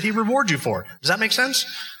requires that he reward you for. Does that make sense?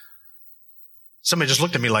 Somebody just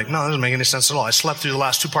looked at me like, no, that doesn't make any sense at all. I slept through the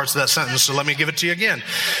last two parts of that sentence, so let me give it to you again.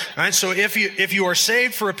 All right, so if you are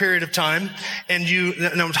saved for a period of time, and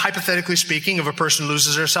hypothetically speaking, if a person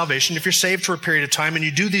loses their salvation, if you're saved for a period of time and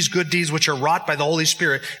you do these good deeds which are wrought by the Holy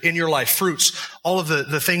Spirit in your life, fruits, all of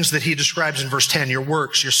the things that he describes in verse 10, your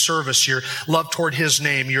works, your service, your love toward his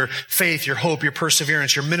name, your faith, your hope, your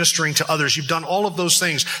perseverance, your ministering to others, you've done all of those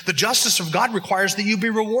things. The justice of God requires that you be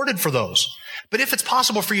rewarded for those. But if it's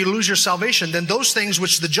possible for you to lose your salvation, then those things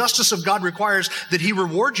which the justice of God requires that he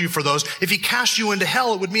reward you for those, if he cast you into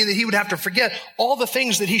hell, it would mean that he would have to forget all the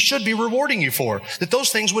things that he should be rewarding you for, that those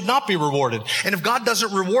things would not be rewarded. And if God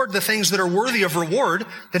doesn't reward the things that are worthy of reward,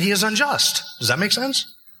 then he is unjust. Does that make sense?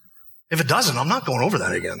 If it doesn't, I'm not going over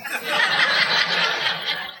that again.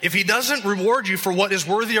 If he doesn't reward you for what is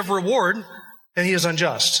worthy of reward, then he is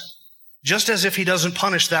unjust. Just as if he doesn't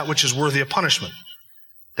punish that which is worthy of punishment,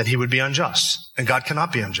 then he would be unjust. And God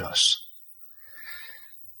cannot be unjust.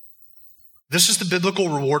 This is the biblical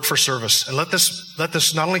reward for service. And let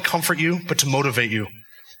this not only comfort you, but to motivate you.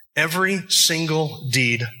 Every single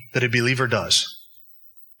deed that a believer does,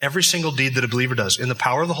 in the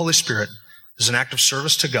power of the Holy Spirit, is an act of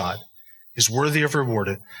service to God, is worthy of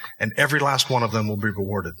reward, and every last one of them will be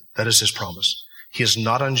rewarded. That is his promise. He is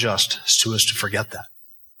not unjust so as to forget that.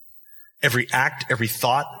 Every act, every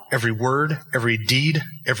thought, every word, every deed,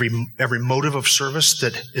 every motive of service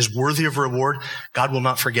that is worthy of reward, God will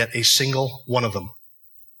not forget a single one of them.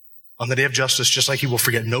 On the day of justice, just like he will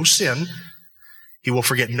forget no sin, he will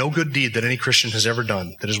forget no good deed that any Christian has ever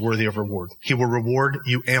done that is worthy of reward. He will reward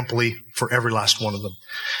you amply for every last one of them.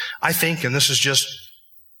 I think, and this is just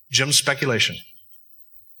Jim's speculation,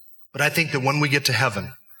 but I think that when we get to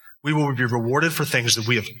heaven, we will be rewarded for things that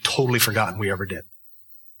we have totally forgotten we ever did.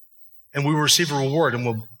 And we will receive a reward, and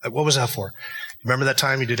what was that for? Remember that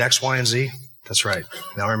time you did X, Y, and Z? That's right.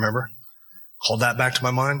 Now I remember. Called that back to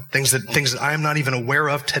my mind. Things that I am not even aware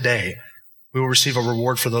of today. We will receive a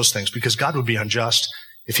reward for those things, because God would be unjust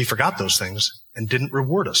if he forgot those things and didn't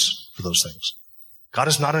reward us for those things. God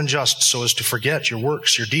is not unjust so as to forget your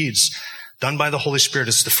works, your deeds, done by the Holy Spirit.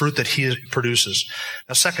 It's the fruit that he produces.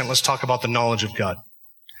 Now, second, let's talk about the knowledge of God.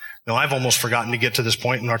 Now, I've almost forgotten to get to this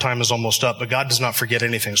point, and our time is almost up, but God does not forget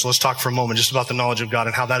anything. So let's talk for a moment just about the knowledge of God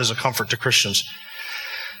and how that is a comfort to Christians.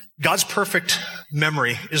 God's perfect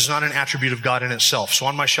memory is not an attribute of God in itself. So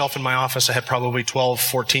on my shelf in my office, I had probably 12,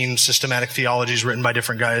 14 systematic theologies written by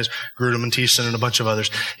different guys, Grudem and Thiessen and a bunch of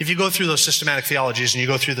others. If you go through those systematic theologies and you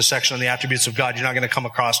go through the section on the attributes of God, you're not going to come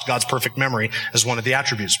across God's perfect memory as one of the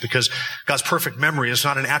attributes, because God's perfect memory is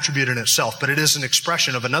not an attribute in itself, but it is an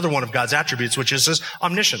expression of another one of God's attributes, which is his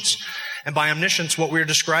omniscience. And by omniscience, what we're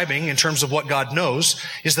describing in terms of what God knows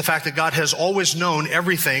is the fact that God has always known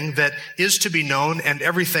everything that is to be known and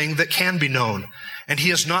everything that can be known. And he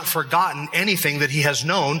has not forgotten anything that he has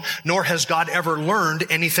known, nor has God ever learned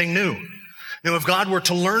anything new. Now, if God were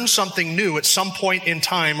to learn something new at some point in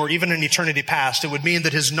time or even in eternity past, it would mean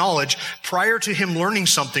that his knowledge prior to him learning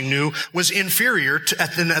something new was inferior to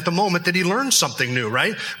at the moment that he learned something new,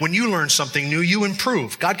 right? When you learn something new, you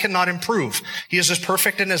improve. God cannot improve. He is as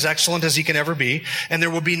perfect and as excellent as he can ever be, and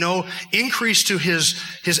there will be no increase to his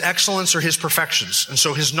excellence or his perfections. And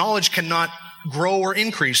so his knowledge cannot grow or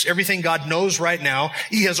increase. Everything God knows right now,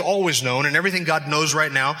 he has always known, and everything God knows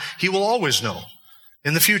right now, he will always know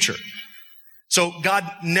in the future. So God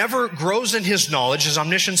never grows in his knowledge. His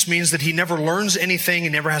omniscience means that he never learns anything. He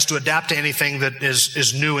never has to adapt to anything that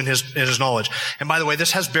is new in his knowledge. And by the way,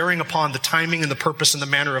 this has bearing upon the timing and the purpose and the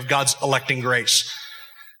manner of God's electing grace.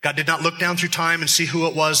 God did not look down through time and see who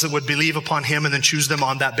it was that would believe upon him and then choose them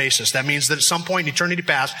on that basis. That means that at some point in eternity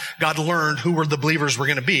past, God learned who were the believers were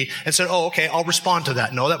going to be and said, oh, okay, I'll respond to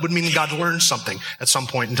that. No, that would mean God learned something at some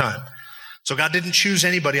point in time. So God didn't choose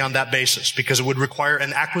anybody on that basis because it would require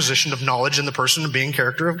an acquisition of knowledge in the person and being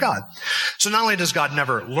character of God. So not only does God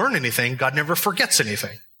never learn anything, God never forgets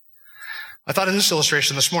anything. I thought of this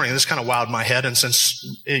illustration this morning. This kind of wowed my head, and since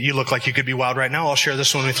you look like you could be wowed right now, I'll share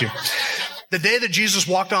this one with you. The day that Jesus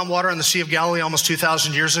walked on water on the Sea of Galilee almost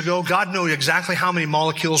 2,000 years ago, God knew exactly how many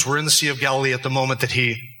molecules were in the Sea of Galilee at the moment that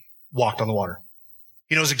he walked on the water.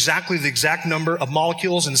 He knows exactly the exact number of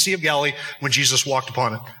molecules in the Sea of Galilee when Jesus walked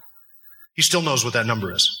upon it. He still knows what that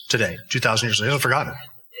number is today, 2,000 years ago. He hasn't forgotten it.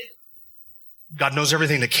 God knows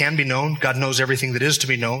everything that can be known. God knows everything that is to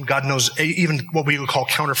be known. God knows even what we would call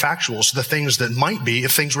counterfactuals, the things that might be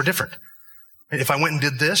if things were different. If I went and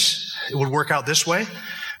did this, it would work out this way.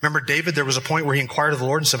 Remember David, there was a point where he inquired of the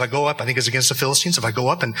Lord and said, if I go up, I think it's against the Philistines, if I go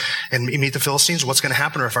up and meet the Philistines, what's going to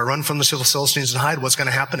happen? Or if I run from the Philistines and hide, what's going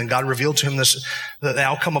to happen? And God revealed to him the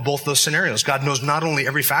outcome of both those scenarios. God knows not only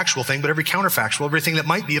every factual thing, but every counterfactual, everything that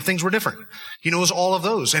might be if things were different. He knows all of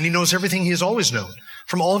those, and he knows everything he has always known.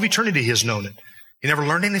 From all of eternity, he has known it. He never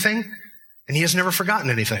learned anything, and he has never forgotten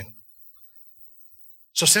anything.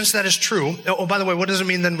 So since that is true, oh, by the way, what does it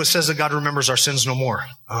mean then when it says that God remembers our sins no more?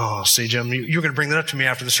 Oh, see, Jim, you were going to bring that up to me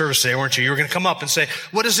after the service today, weren't you? You were going to come up and say,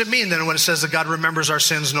 what does it mean then when it says that God remembers our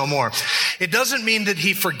sins no more? It doesn't mean that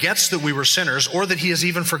he forgets that we were sinners or that he has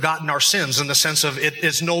even forgotten our sins in the sense of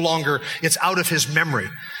it's no longer, it's out of his memory.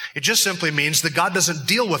 It just simply means that God doesn't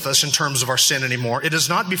deal with us in terms of our sin anymore. It is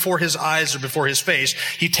not before his eyes or before his face.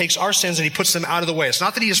 He takes our sins and he puts them out of the way. It's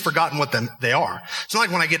not that he has forgotten what they are. It's not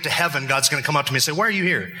like when I get to heaven, God's going to come up to me and say, why are you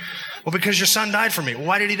here? Well, because your son died for me. Well,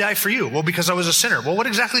 why did he die for you? Well, because I was a sinner. Well, what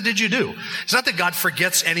exactly did you do? It's not that God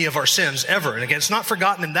forgets any of our sins ever. And again, it's not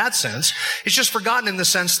forgotten in that sense. It's just forgotten in the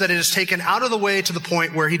sense that it is taken out of the way to the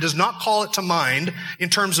point where he does not call it to mind in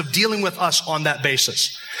terms of dealing with us on that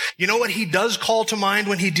basis. You know what he does call to mind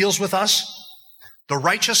when he deals with us? The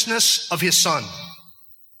righteousness of his son.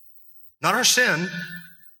 Not our sin,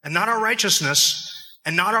 and not our righteousness,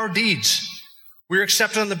 and not our deeds. We're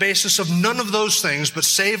accepted on the basis of none of those things, but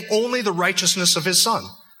save only the righteousness of his son.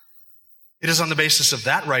 It is on the basis of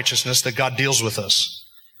that righteousness that God deals with us.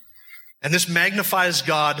 And this magnifies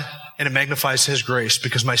God and it magnifies his grace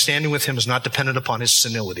because my standing with him is not dependent upon his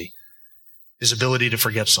senility, his ability to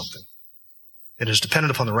forget something. It is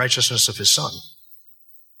dependent upon the righteousness of his son.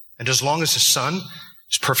 And as long as his son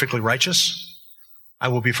is perfectly righteous, I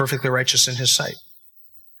will be perfectly righteous in his sight.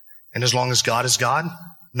 And as long as God is God,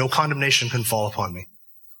 no condemnation can fall upon me.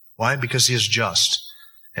 Why? Because he is just.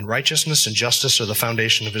 And righteousness and justice are the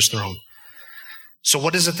foundation of his throne. So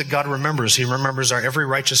what is it that God remembers? He remembers our every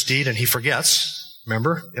righteous deed and he forgets,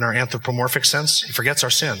 remember, in our anthropomorphic sense, he forgets our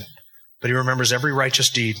sin. But he remembers every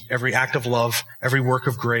righteous deed, every act of love, every work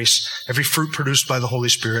of grace, every fruit produced by the Holy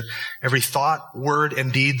Spirit, every thought, word,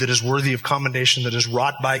 and deed that is worthy of commendation that is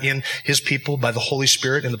wrought in his people by the Holy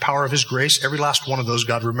Spirit in the power of his grace. Every last one of those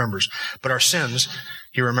God remembers. But our sins,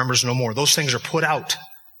 he remembers no more. Those things are put out,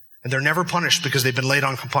 and they're never punished because they've been laid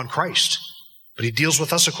on upon Christ. But he deals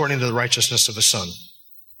with us according to the righteousness of his son.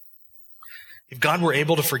 If God were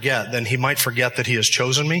able to forget, then he might forget that he has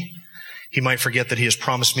chosen me. He might forget that he has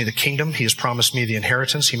promised me the kingdom. He has promised me the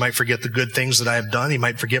inheritance. He might forget the good things that I have done. He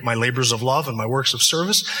might forget my labors of love and my works of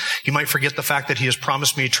service. He might forget the fact that he has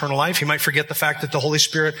promised me eternal life. He might forget the fact that the Holy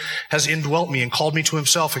Spirit has indwelt me and called me to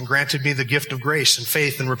himself and granted me the gift of grace and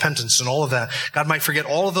faith and repentance and all of that. God might forget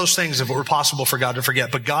all of those things if it were possible for God to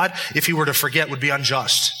forget. But God, if he were to forget, would be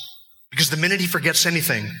unjust. Because the minute he forgets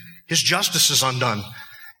anything, his justice is undone.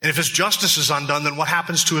 And if his justice is undone, then what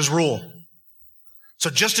happens to his rule? So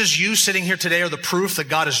just as you sitting here today are the proof that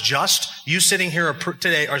God is just, you sitting here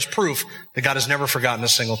today are proof that God has never forgotten a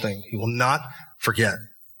single thing. He will not forget.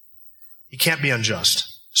 He can't be unjust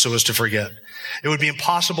so as to forget. It would be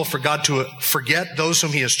impossible for God to forget those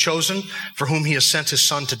whom he has chosen, for whom he has sent his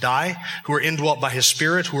son to die, who are indwelt by his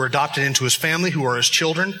Spirit, who are adopted into his family, who are his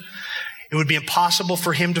children. It would be impossible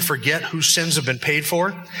for him to forget whose sins have been paid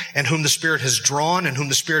for, and whom the Spirit has drawn, and whom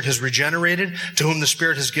the Spirit has regenerated, to whom the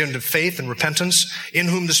Spirit has given to faith and repentance, in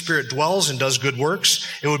whom the Spirit dwells and does good works.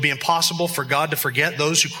 It would be impossible for God to forget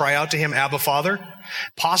those who cry out to him, Abba, Father.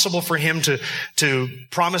 Possible for him to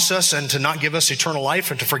promise us and to not give us eternal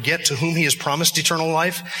life and to forget to whom he has promised eternal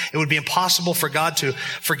life. It would be impossible for God to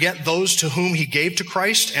forget those to whom he gave to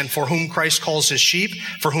Christ and for whom Christ calls his sheep,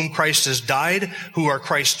 for whom Christ has died, who are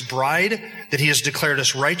Christ's bride, that he has declared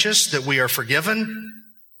us righteous, that we are forgiven.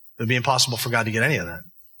 It would be impossible for God to get any of that.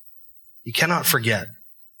 You cannot forget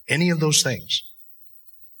any of those things.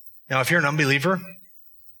 Now, if you're an unbeliever,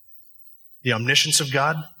 the omniscience of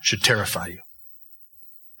God should terrify you.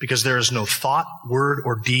 Because there is no thought, word,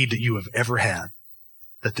 or deed that you have ever had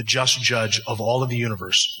that the just judge of all of the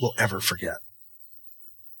universe will ever forget.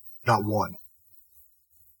 Not one.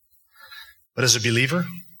 But as a believer,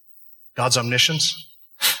 God's omniscience,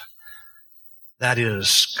 that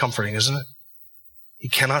is comforting, isn't it? He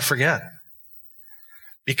cannot forget.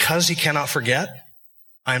 Because he cannot forget,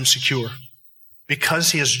 I am secure. Because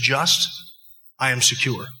he is just, I am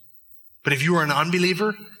secure. But if you are an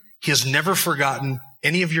unbeliever, he has never forgotten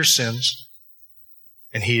any of your sins,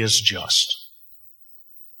 and he is just.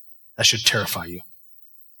 That should terrify you.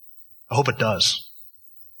 I hope it does,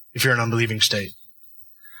 if you're in an unbelieving state.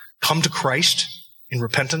 Come to Christ in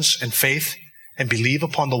repentance and faith and believe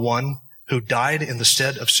upon the one who died in the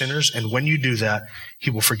stead of sinners, and when you do that, he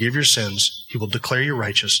will forgive your sins, he will declare you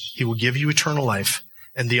righteous, he will give you eternal life,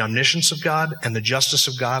 and the omniscience of God and the justice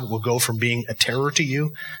of God will go from being a terror to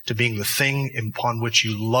you to being the thing upon which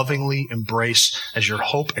you lovingly embrace as your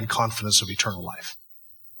hope and confidence of eternal life.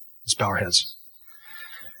 Let's bow our heads.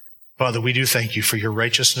 Father, we do thank you for your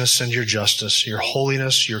righteousness and your justice, your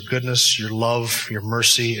holiness, your goodness, your love, your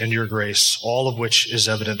mercy, and your grace, all of which is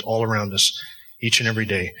evident all around us each and every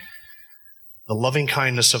day. The loving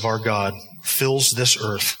kindness of our God fills this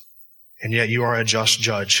earth, and yet you are a just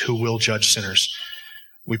judge who will judge sinners.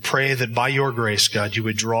 We pray that by your grace, God, you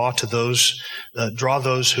would draw those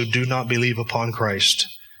who do not believe upon Christ,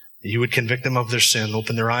 that you would convict them of their sin,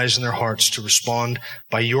 open their eyes and their hearts to respond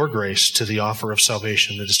by your grace to the offer of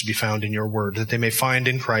salvation that is to be found in your word, that they may find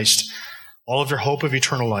in Christ all of their hope of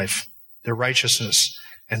eternal life, their righteousness,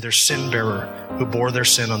 and their sin bearer who bore their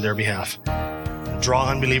sin on their behalf.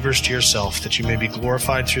 Draw unbelievers to yourself, that you may be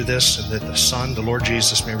glorified through this, and that the Son, the Lord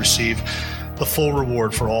Jesus, may receive the full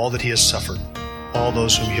reward for all that he has suffered, all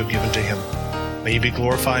those whom you have given to him. May you be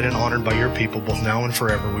glorified and honored by your people, both now and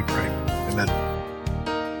forever, we pray. Amen.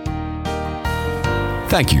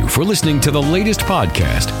 Thank you for listening to the latest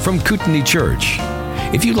podcast from Kootenai Church.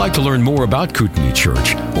 If you'd like to learn more about Kootenai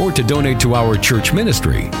Church or to donate to our church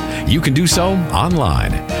ministry, you can do so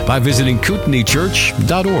online by visiting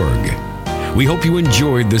kootenaichurch.org. We hope you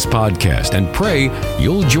enjoyed this podcast and pray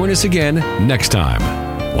you'll join us again next time.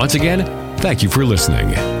 Once again, thank you for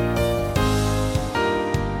listening.